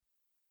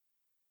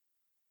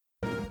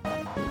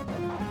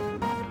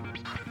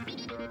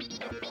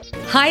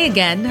Hi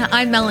again,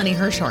 I'm Melanie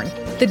Hirschhorn,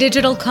 the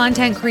digital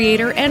content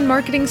creator and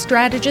marketing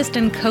strategist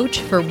and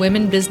coach for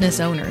women business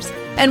owners.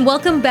 And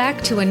welcome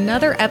back to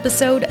another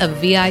episode of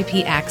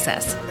VIP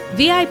Access.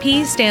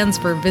 VIP stands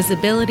for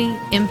Visibility,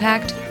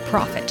 Impact,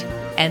 Profit.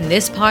 And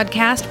this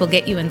podcast will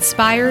get you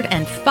inspired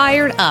and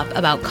fired up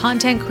about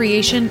content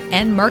creation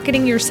and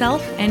marketing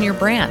yourself and your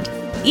brand.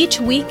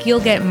 Each week, you'll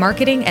get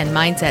marketing and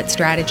mindset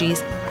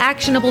strategies,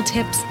 actionable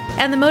tips,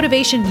 and the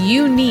motivation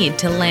you need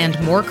to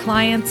land more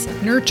clients,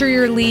 nurture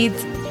your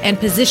leads, and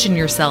position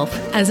yourself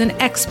as an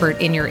expert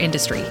in your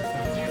industry.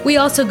 We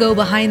also go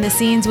behind the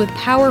scenes with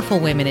powerful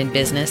women in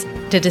business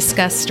to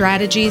discuss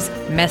strategies,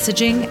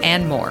 messaging,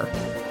 and more.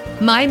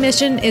 My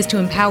mission is to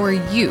empower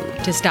you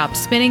to stop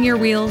spinning your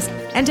wheels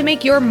and to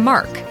make your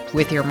mark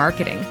with your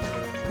marketing.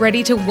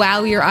 Ready to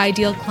wow your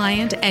ideal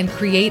client and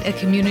create a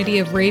community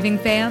of raving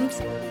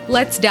fans?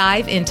 Let's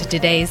dive into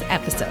today's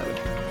episode.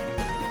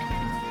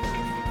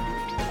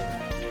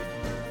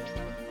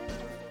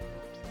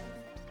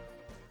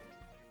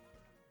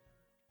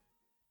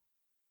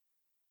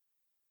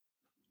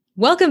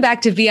 Welcome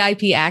back to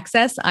VIP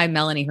Access. I'm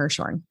Melanie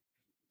Hirschhorn.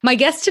 My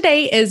guest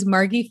today is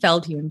Margie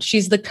Feldhuhn.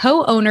 She's the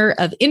co-owner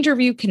of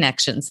Interview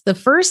Connections, the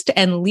first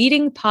and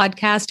leading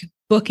podcast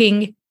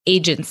booking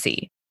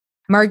agency.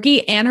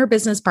 Margie and her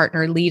business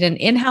partner lead an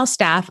in-house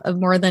staff of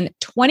more than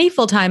 20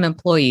 full-time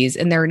employees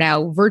in their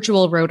now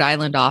virtual Rhode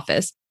Island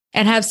office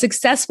and have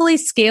successfully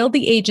scaled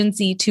the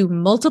agency to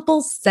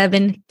multiple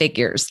seven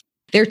figures.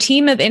 Their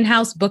team of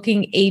in-house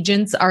booking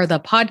agents are the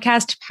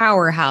podcast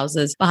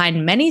powerhouses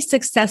behind many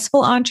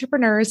successful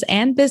entrepreneurs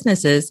and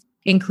businesses,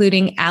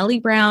 including Ali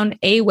Brown,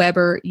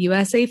 AWeber,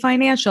 USA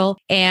Financial,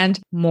 and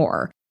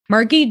more.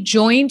 Margie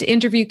joined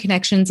Interview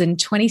Connections in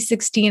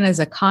 2016 as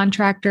a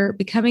contractor,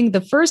 becoming the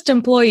first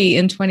employee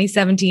in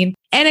 2017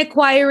 and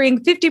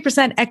acquiring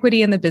 50%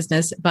 equity in the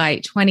business by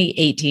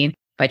 2018.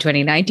 By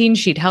 2019,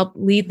 she'd helped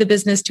lead the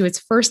business to its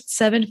first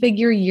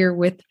seven-figure year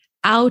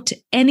without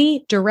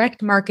any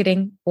direct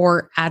marketing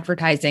or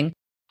advertising.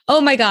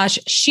 Oh my gosh,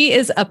 she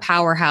is a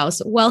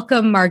powerhouse.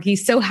 Welcome, Margie.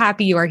 So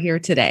happy you are here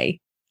today.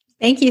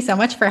 Thank you so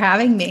much for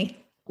having me.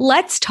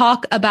 Let's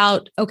talk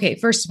about,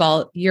 first of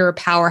all, you're a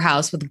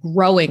powerhouse with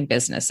growing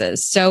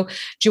businesses. So do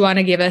you want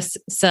to give us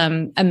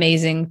some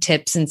amazing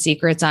tips and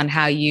secrets on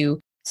how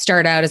you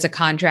start out as a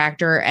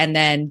contractor and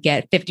then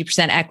get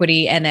 50%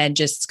 equity and then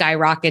just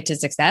skyrocket to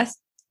success?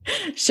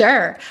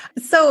 Sure.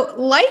 So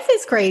life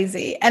is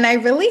crazy. And I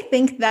really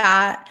think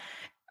that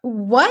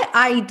what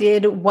I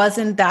did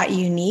wasn't that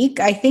unique.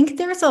 I think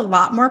there's a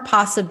lot more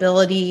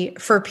possibility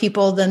for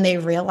people than they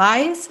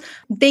realize.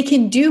 They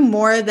can do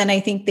more than I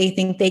think they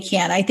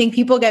can. I think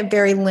people get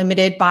very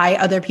limited by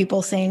other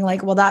people saying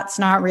like, well, that's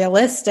not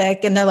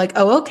realistic. And they're like,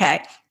 oh,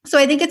 okay. So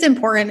I think it's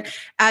important,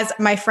 as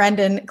my friend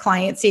and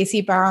client,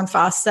 Stacey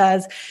Baron-Foss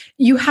says,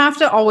 you have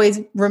to always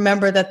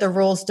remember that the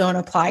rules don't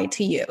apply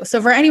to you. So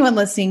for anyone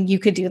listening, you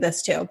could do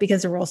this too,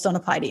 because the rules don't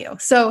apply to you.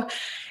 So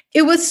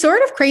it was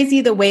sort of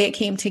crazy the way it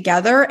came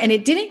together, and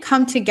it didn't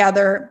come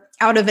together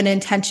out of an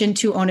intention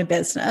to own a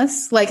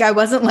business. Like I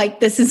wasn't like,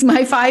 this is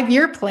my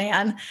 5-year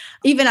plan.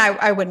 Even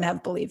I wouldn't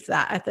have believed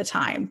that at the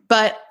time,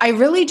 but I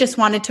really just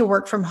wanted to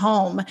work from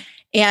home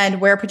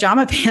and wear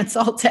pajama pants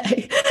all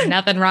day.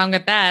 Nothing wrong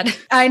with that.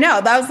 I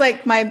know. That was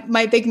like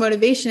my big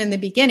motivation in the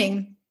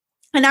beginning.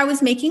 And I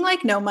was making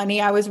like no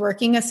money. I was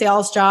working a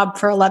sales job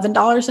for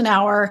 $11 an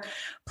hour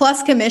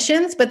plus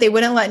commissions, but they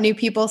wouldn't let new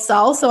people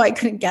sell. So I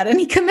couldn't get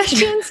any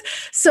commissions.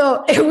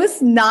 So it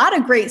was not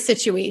a great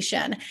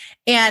situation.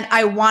 And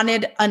I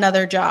wanted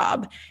another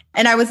job.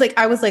 And I was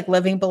like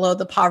living below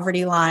the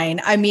poverty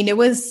line. I mean, it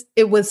was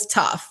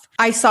tough.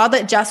 I saw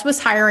that Jess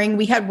was hiring.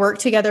 We had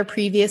worked together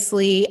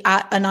previously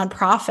at a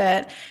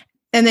nonprofit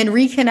and then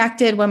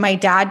reconnected when my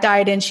dad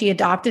died and she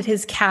adopted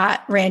his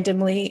cat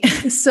randomly.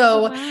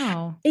 So,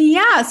 wow.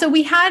 Yeah. So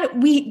we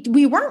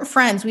weren't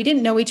friends. We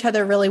didn't know each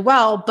other really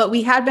well, but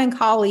we had been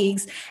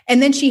colleagues.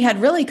 And then she had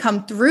really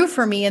come through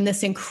for me in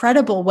this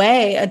incredible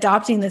way,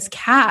 adopting this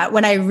cat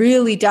when I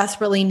really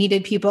desperately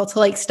needed people to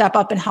like step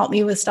up and help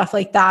me with stuff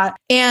like that.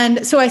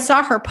 And so I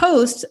saw her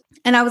post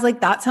and I was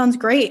like, that sounds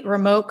great.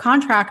 Remote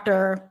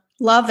contractor.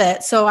 Love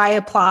it. So I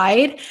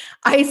applied.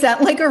 I sent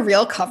like a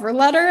real cover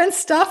letter and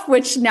stuff,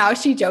 which now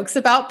she jokes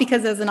about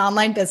because as an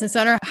online business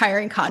owner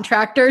hiring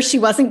contractors, she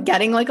wasn't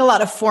getting like a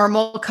lot of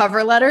formal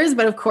cover letters.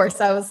 But of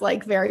course, I was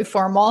like very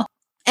formal.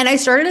 And I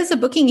started as a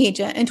booking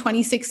agent in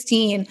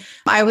 2016.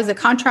 I was a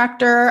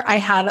contractor. I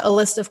had a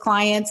list of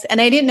clients and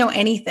I didn't know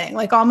anything.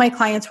 Like all my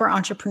clients were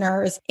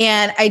entrepreneurs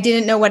and I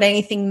didn't know what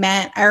anything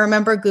meant. I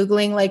remember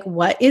Googling like,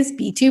 what is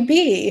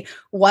B2B?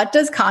 What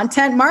does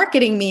content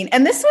marketing mean?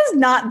 And this was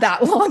not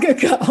that long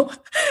ago.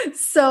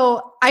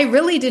 So I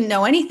really didn't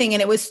know anything.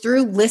 And it was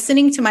through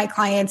listening to my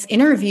clients'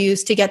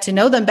 interviews to get to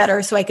know them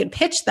better so I could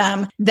pitch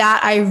them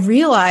that I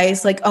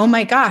realized like, oh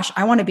my gosh,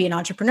 I want to be an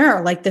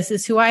entrepreneur. Like this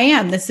is who I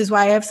am. This is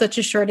why I have such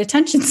a short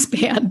attention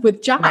span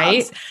with jobs.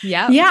 Right?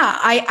 Yeah. Yeah.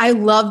 I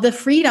love the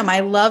freedom. I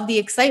love the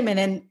excitement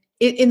and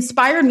it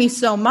inspired me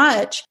so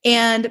much.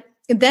 And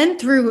then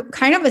through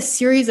kind of a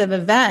series of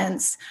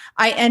events,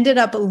 I ended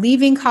up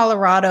leaving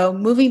Colorado,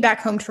 moving back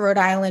home to Rhode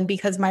Island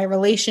because my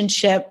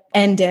relationship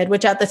ended,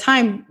 which at the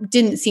time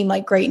didn't seem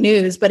like great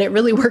news, but it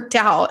really worked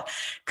out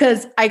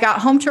because I got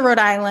home to Rhode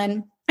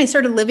Island. I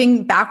started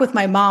living back with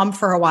my mom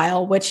for a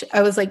while, which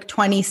I was like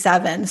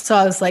 27. So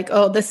I was like,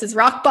 oh, this is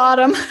rock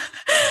bottom.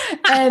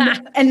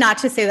 and not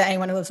to say that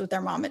anyone who lives with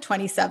their mom at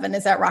 27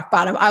 is at rock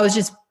bottom. I was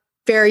just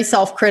very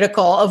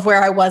self-critical of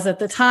where I was at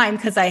the time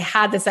because I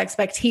had this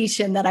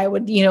expectation that I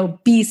would,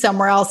 be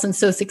somewhere else and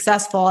so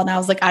successful. And I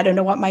was like, I don't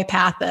know what my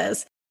path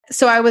is.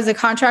 So I was a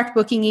contract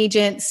booking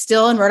agent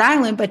still in Rhode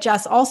Island, but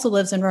Jess also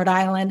lives in Rhode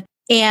Island.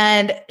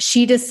 And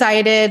she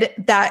decided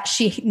that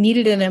she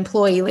needed an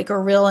employee, like a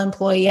real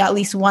employee, at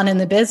least one in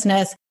the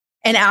business,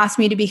 and asked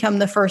me to become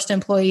the first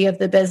employee of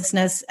the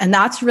business. And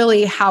that's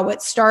really how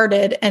it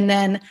started. And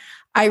then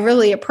I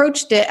really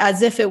approached it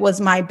as if it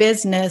was my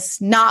business,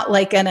 not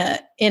like in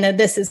a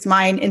this is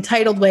mine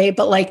entitled way,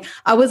 but like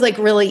I was like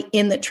really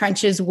in the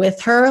trenches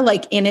with her,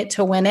 like in it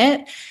to win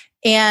it.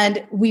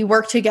 And we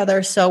worked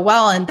together so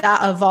well. And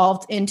that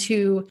evolved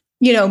into,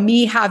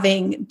 me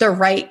having the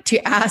right to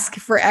ask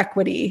for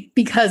equity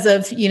because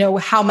of,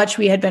 how much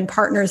we had been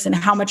partners and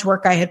how much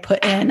work I had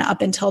put in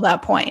up until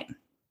that point.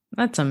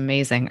 That's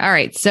amazing. All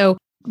right. So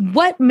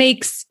what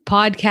makes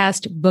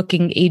podcast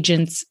booking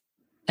agents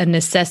a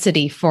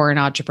necessity for an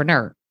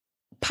entrepreneur?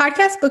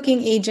 Podcast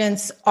booking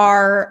agents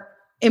are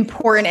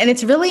important, and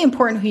it's really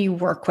important who you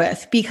work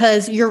with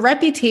because your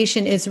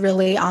reputation is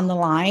really on the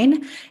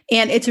line.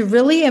 And it's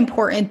really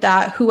important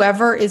that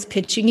whoever is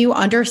pitching you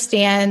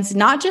understands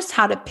not just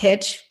how to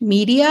pitch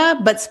media,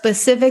 but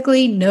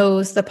specifically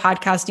knows the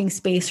podcasting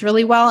space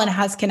really well and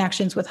has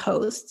connections with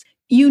hosts.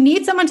 You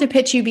need someone to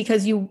pitch you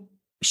because you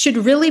should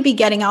really be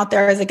getting out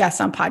there as a guest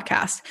on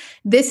podcasts.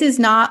 This is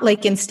not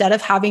like instead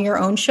of having your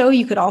own show,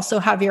 you could also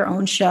have your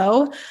own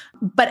show.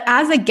 But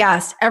as a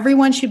guest,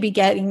 everyone should be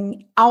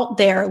getting out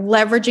there,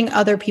 leveraging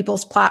other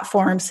people's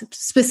platforms,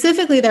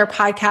 specifically their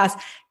podcast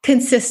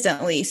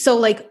consistently. So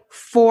like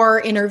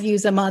 4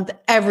 interviews a month,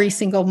 every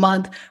single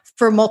month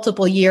for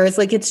multiple years.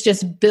 Like it's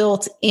just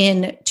built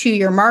in to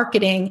your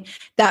marketing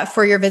that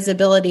for your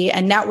visibility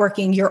and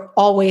networking, you're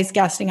always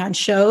guesting on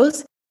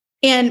shows.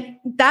 And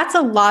that's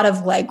a lot of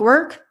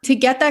legwork to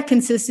get that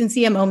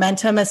consistency and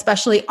momentum,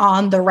 especially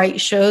on the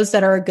right shows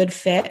that are a good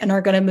fit and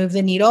are going to move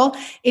the needle.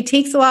 It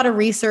takes a lot of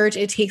research.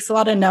 It takes a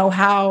lot of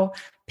know-how,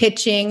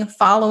 pitching,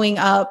 following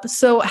up.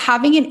 So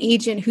having an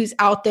agent who's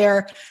out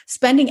there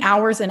spending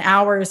hours and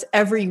hours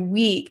every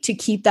week to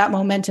keep that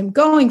momentum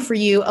going for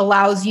you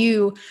allows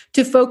you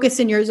to focus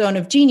in your zone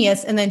of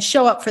genius and then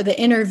show up for the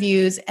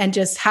interviews and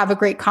just have a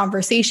great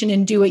conversation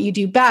and do what you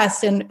do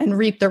best and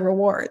reap the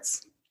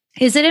rewards.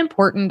 Is it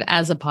important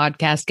as a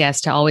podcast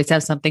guest to always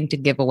have something to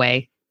give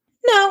away?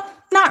 No,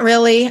 not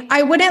really.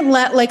 I wouldn't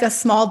let like a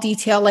small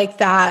detail like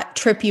that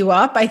trip you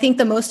up. I think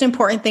the most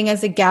important thing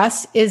as a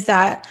guest is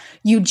that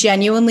you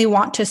genuinely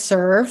want to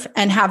serve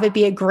and have it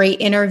be a great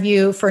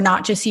interview for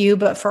not just you,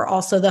 but for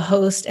also the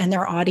host and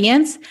their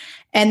audience,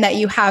 and that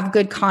you have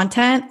good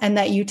content and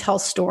that you tell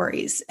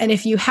stories. And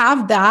if you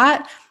have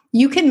that,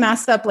 you can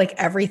mess up like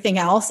everything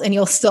else and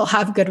you'll still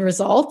have good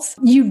results.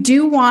 You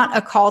do want a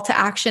call to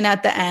action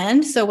at the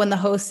end. So when the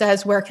host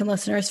says, where can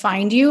listeners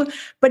find you?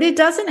 But it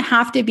doesn't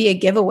have to be a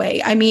giveaway.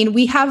 I mean,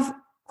 we have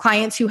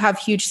clients who have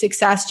huge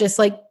success just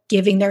like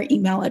giving their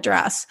email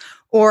address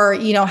or,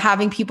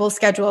 having people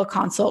schedule a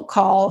consult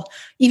call,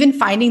 even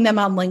finding them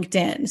on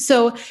LinkedIn.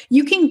 So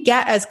you can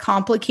get as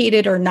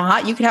complicated or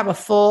not. You can have a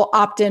full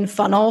opt-in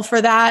funnel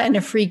for that and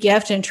a free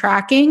gift and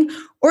tracking,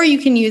 or you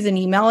can use an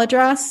email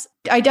address.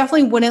 I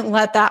definitely wouldn't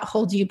let that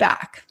hold you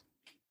back.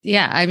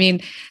 Yeah. I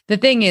mean, the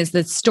thing is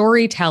that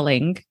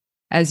storytelling,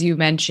 as you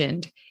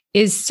mentioned,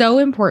 is so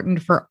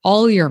important for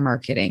all your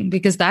marketing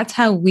because that's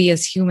how we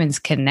as humans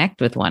connect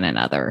with one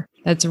another.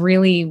 That's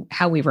really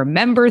how we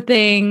remember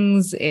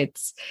things.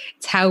 It's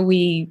how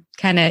we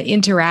kind of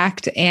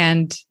interact.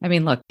 And I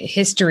mean, look,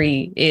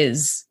 history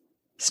is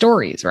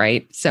stories,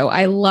 right? So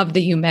I love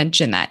that you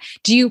mentioned that.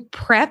 Do you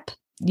prep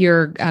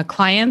your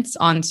clients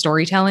on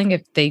storytelling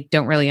if they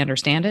don't really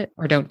understand it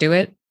or don't do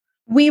it?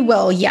 We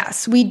will,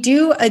 yes. We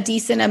do a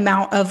decent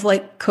amount of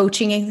like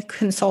coaching and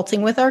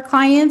consulting with our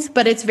clients,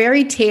 but it's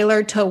very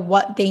tailored to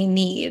what they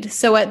need.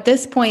 So at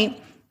this point,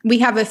 we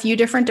have a few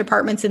different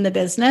departments in the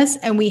business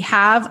and we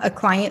have a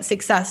client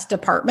success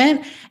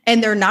department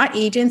and they're not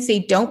agents. They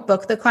don't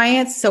book the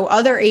clients. So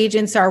other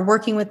agents are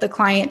working with the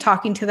client,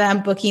 talking to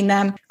them, booking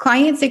them.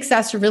 Client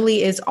success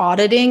really is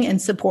auditing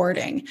and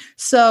supporting.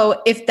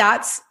 So if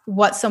that's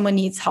what someone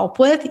needs help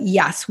with,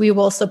 yes, we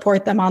will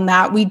support them on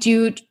that. We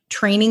do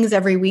trainings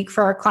every week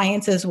for our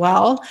clients as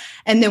well.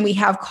 And then we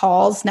have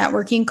calls,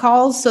 networking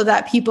calls, so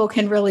that people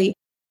can really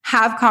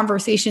have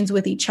conversations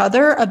with each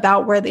other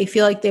about where they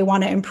feel like they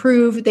want to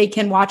improve. They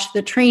can watch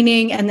the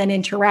training and then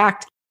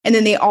interact. And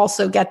then they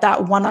also get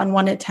that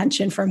one-on-one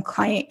attention from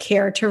client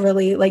care to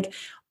really like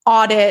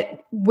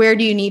audit, where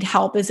do you need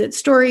help? Is it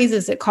stories?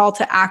 Is it call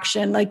to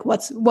action? Like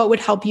what would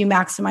help you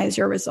maximize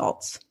your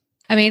results?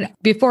 I mean,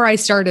 before I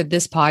started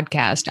this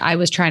podcast, I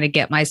was trying to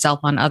get myself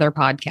on other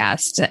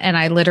podcasts, and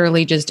I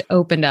literally just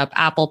opened up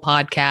Apple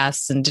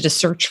Podcasts and did a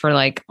search for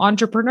like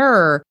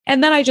entrepreneur.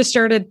 And then I just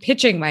started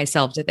pitching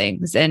myself to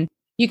things. And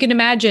you can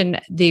imagine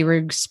the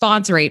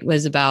response rate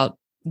was about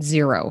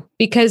zero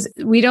because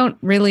we don't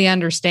really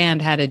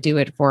understand how to do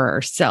it for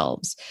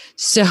ourselves.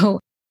 So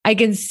I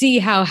can see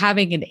how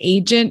having an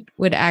agent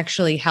would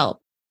actually help.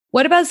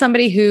 What about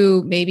somebody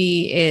who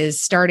maybe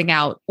is starting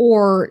out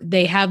or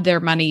they have their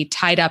money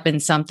tied up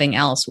in something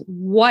else?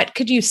 What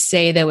could you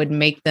say that would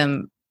make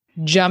them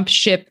jump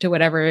ship to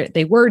whatever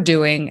they were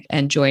doing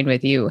and join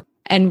with you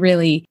and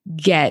really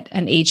get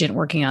an agent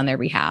working on their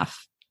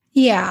behalf?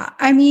 Yeah.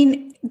 I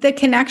mean, the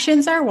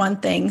connections are one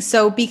thing.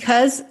 So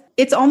because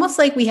it's almost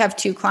like we have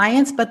two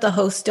clients, but the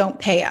hosts don't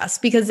pay us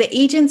because the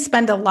agents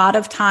spend a lot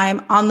of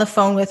time on the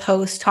phone with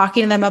hosts,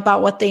 talking to them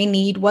about what they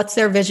need, what's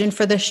their vision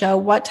for the show,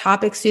 what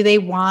topics do they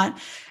want.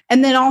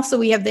 And then also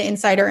we have the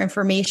insider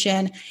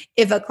information.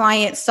 If a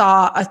client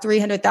saw a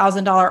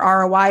 $300,000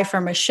 ROI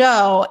from a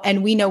show,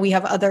 and we know we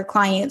have other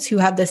clients who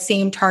have the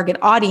same target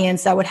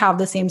audience that would have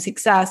the same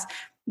success,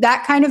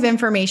 that kind of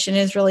information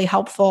is really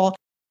helpful.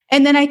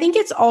 And then I think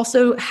it's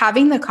also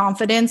having the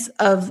confidence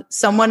of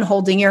someone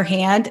holding your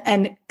hand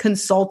and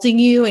consulting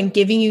you and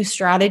giving you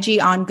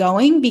strategy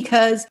ongoing,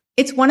 because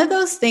it's one of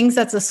those things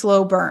that's a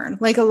slow burn.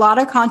 Like a lot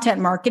of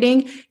content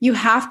marketing, you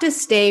have to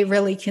stay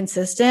really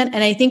consistent.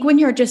 And I think when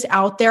you're just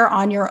out there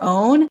on your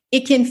own,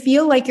 it can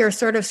feel like you're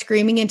sort of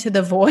screaming into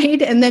the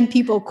void and then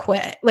people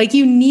quit. Like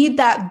you need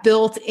that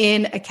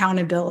built-in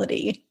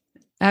accountability.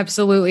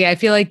 Absolutely. I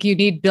feel like you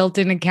need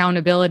built-in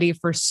accountability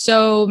for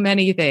so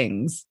many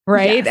things,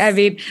 right? Yes. I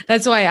mean,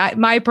 that's why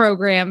my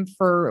program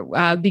for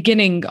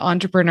beginning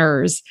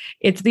entrepreneurs,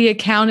 it's the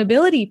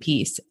accountability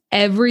piece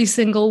every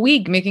single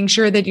week, making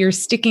sure that you're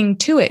sticking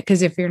to it.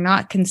 Because if you're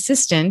not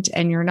consistent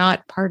and you're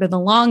not part of the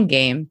long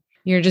game,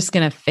 you're just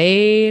going to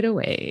fade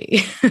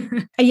away.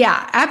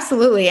 Yeah,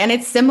 absolutely. And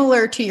it's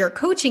similar to your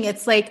coaching.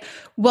 It's like,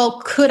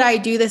 well, could I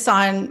do this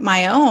on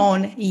my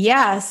own?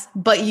 Yes,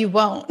 but you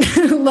won't.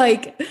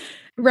 Like,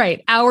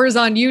 right. Hours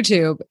on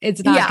YouTube,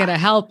 it's not going to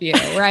help you,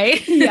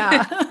 right?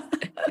 Yeah.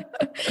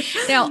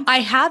 Now, I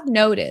have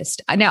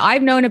noticed, now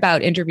I've known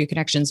about Interview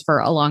Connections for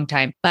a long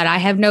time, but I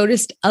have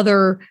noticed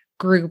other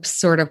groups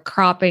sort of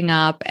cropping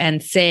up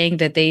and saying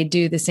that they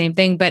do the same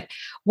thing. But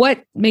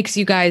what makes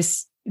you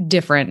guys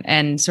different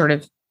and sort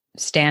of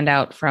stand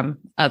out from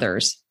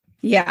others?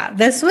 Yeah,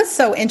 this was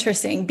so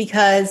interesting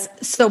because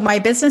my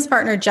business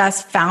partner,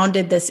 Jess,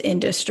 founded this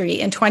industry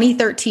in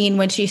 2013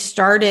 when she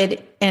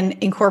started and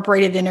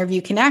incorporated Interview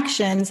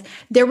Connections.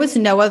 There was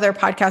no other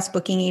podcast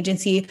booking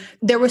agency.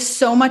 There was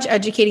so much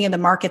educating in the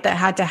market that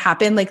had to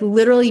happen. Like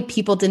literally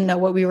people didn't know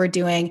what we were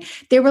doing.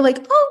 They were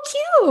like, oh,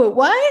 cute.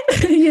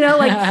 What?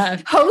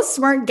 Like hosts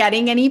weren't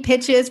getting any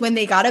pitches. When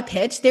they got a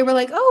pitch, they were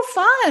like,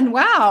 oh, fun.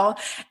 Wow.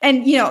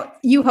 And,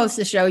 you host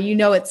a show,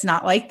 it's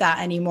not like that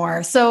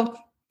anymore. So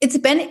it's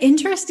been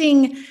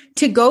interesting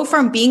to go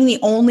from being the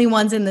only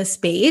ones in the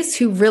space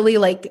who really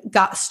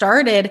got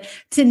started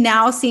to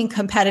now seeing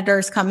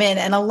competitors come in.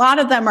 And a lot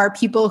of them are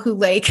people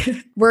who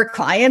were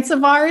clients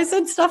of ours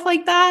and stuff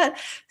like that.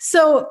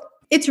 So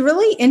it's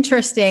really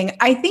interesting.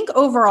 I think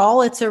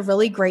overall, it's a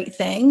really great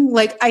thing.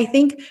 I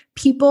think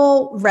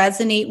people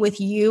resonate with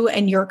you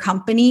and your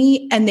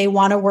company and they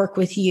want to work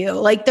with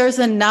you. There's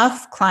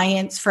enough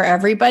clients for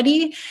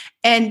everybody.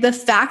 And the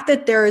fact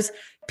that there's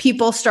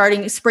people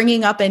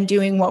springing up and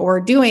doing what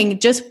we're doing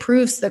just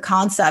proves the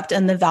concept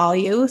and the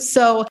value.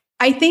 So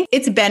I think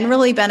it's been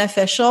really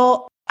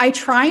beneficial. I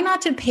try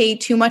not to pay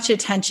too much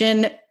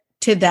attention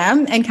to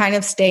them and kind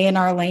of stay in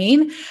our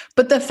lane.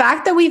 But the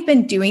fact that we've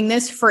been doing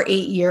this for 8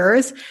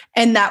 years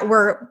and that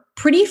we're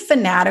pretty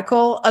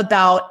fanatical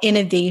about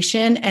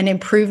innovation and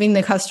improving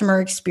the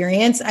customer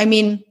experience. I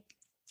mean,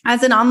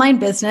 as an online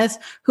business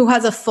who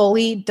has a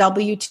fully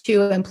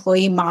W-2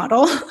 employee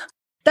model,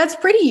 that's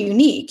pretty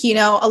unique.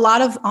 A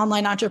lot of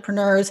online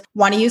entrepreneurs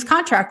want to use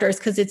contractors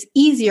because it's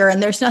easier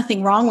and there's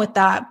nothing wrong with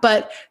that.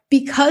 But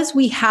because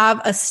we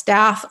have a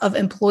staff of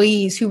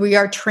employees who we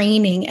are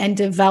training and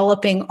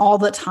developing all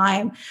the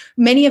time,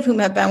 many of whom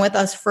have been with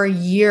us for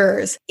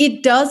years,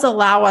 it does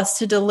allow us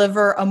to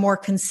deliver a more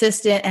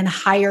consistent and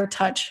higher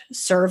touch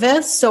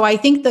service. So I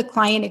think the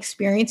client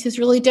experience is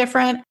really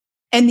different.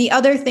 And the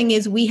other thing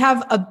is we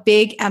have a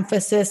big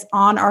emphasis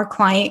on our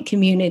client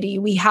community.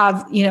 We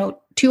have,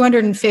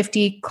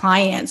 250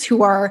 clients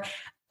who are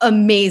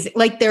amazing.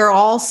 They're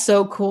all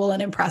so cool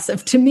and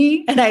impressive to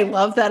me. And I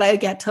love that I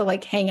get to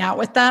hang out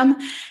with them.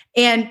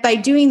 And by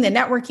doing the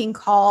networking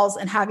calls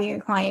and having a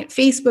client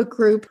Facebook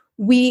group,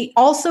 we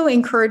also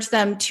encourage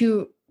them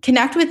to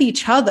connect with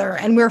each other.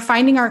 And we're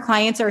finding our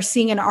clients are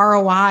seeing an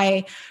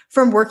ROI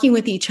from working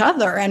with each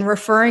other and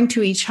referring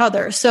to each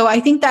other. So I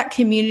think that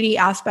community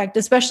aspect,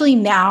 especially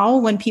now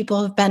when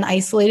people have been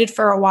isolated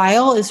for a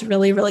while, is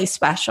really, really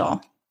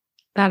special.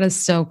 That is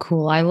so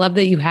cool. I love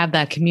that you have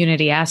that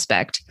community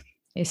aspect.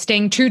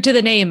 Staying true to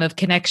the name of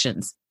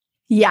Connections.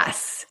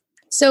 Yes.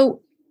 So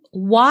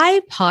why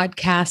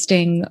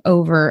podcasting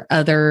over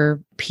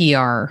other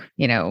PR,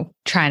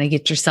 trying to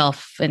get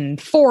yourself in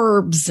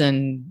Forbes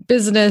and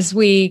Business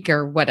Week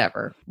or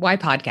whatever? Why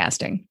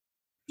podcasting?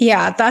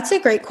 Yeah, that's a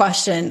great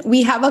question.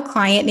 We have a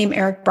client named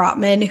Eric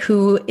Brotman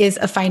who is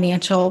a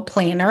financial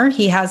planner.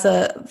 He has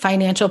a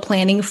financial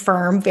planning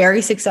firm,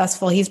 very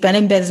successful. He's been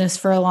in business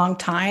for a long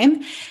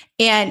time.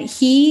 And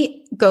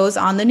he goes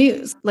on the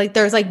news.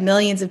 There's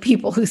millions of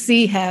people who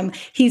see him.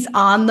 He's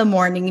on the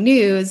morning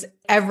news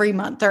every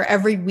month or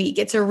every week.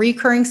 It's a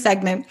recurring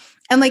segment.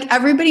 And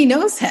everybody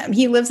knows him.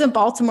 He lives in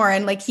Baltimore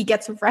and he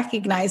gets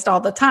recognized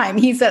all the time.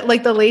 He's at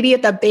the lady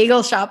at the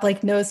bagel shop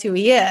knows who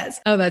he is.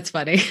 Oh, that's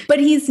funny. But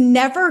he's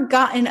never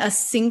gotten a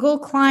single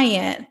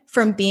client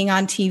from being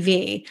on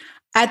TV.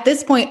 At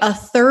this point, a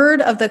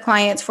third of the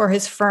clients for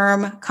his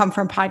firm come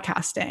from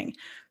podcasting.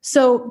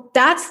 So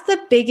that's the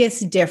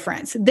biggest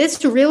difference.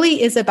 This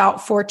really is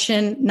about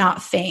fortune,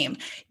 not fame.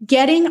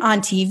 Getting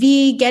on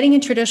TV, getting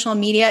in traditional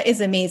media is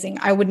amazing.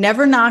 I would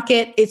never knock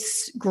it.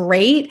 It's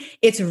great.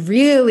 It's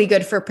really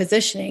good for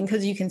positioning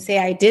because you can say,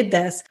 I did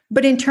this.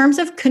 But in terms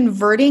of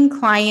converting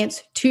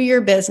clients to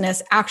your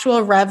business,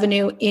 actual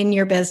revenue in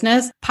your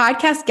business,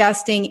 podcast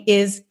guesting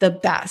is the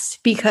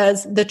best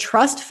because the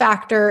trust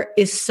factor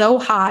is so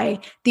high.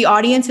 The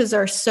audiences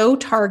are so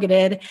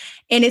targeted.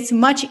 And it's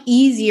much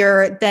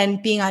easier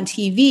than being on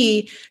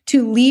TV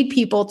to lead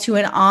people to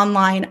an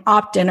online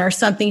opt-in or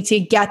something to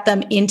get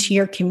them into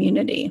your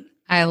community.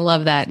 I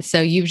love that. So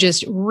you've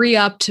just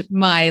re-upped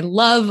my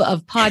love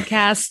of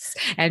podcasts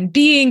and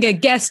being a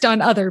guest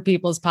on other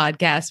people's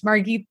podcasts.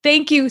 Margie,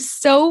 thank you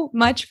so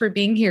much for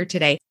being here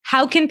today.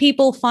 How can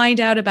people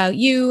find out about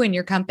you and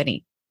your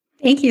company?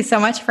 Thank you so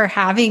much for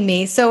having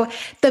me. So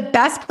the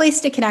best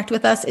place to connect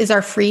with us is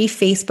our free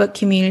Facebook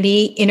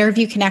community,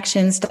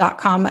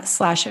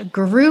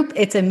 interviewconnections.com/group.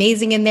 It's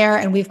amazing in there.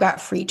 And we've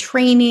got free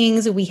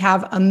trainings. We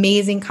have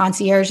amazing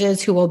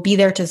concierges who will be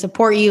there to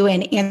support you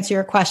and answer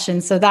your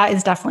questions. So that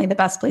is definitely the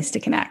best place to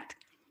connect.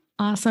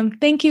 Awesome.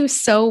 Thank you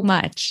so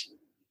much.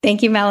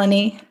 Thank you,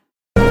 Melanie.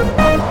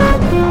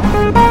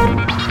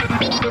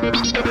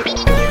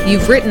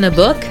 You've written a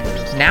book.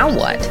 Now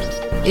what?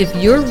 If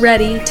you're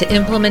ready to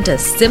implement a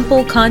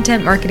simple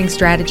content marketing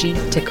strategy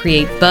to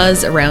create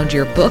buzz around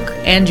your book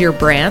and your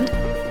brand,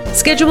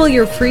 schedule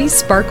your free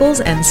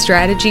Sparkles and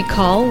Strategy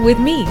call with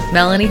me,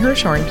 Melanie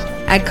Hirschhorn,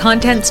 at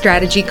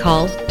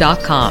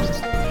contentstrategycall.com.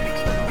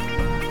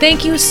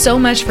 Thank you so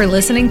much for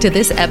listening to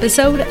this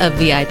episode of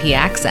VIP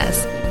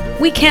Access.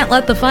 We can't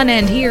let the fun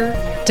end here.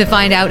 To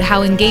find out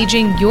how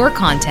engaging your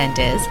content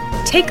is,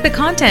 take the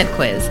content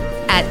quiz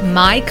at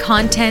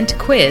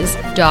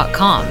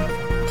mycontentquiz.com.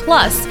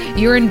 Plus,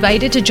 you're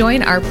invited to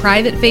join our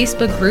private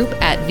Facebook group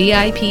at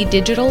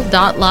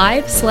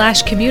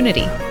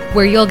vipdigital.live/community,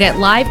 where you'll get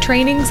live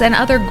trainings and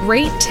other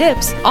great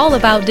tips all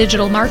about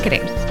digital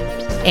marketing.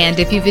 And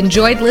if you've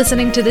enjoyed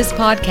listening to this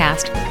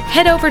podcast,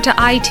 head over to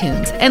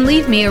iTunes and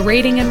leave me a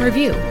rating and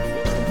review.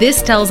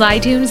 This tells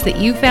iTunes that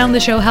you found the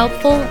show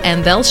helpful,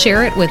 and they'll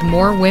share it with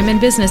more women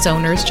business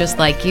owners just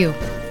like you.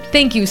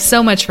 Thank you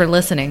so much for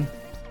listening.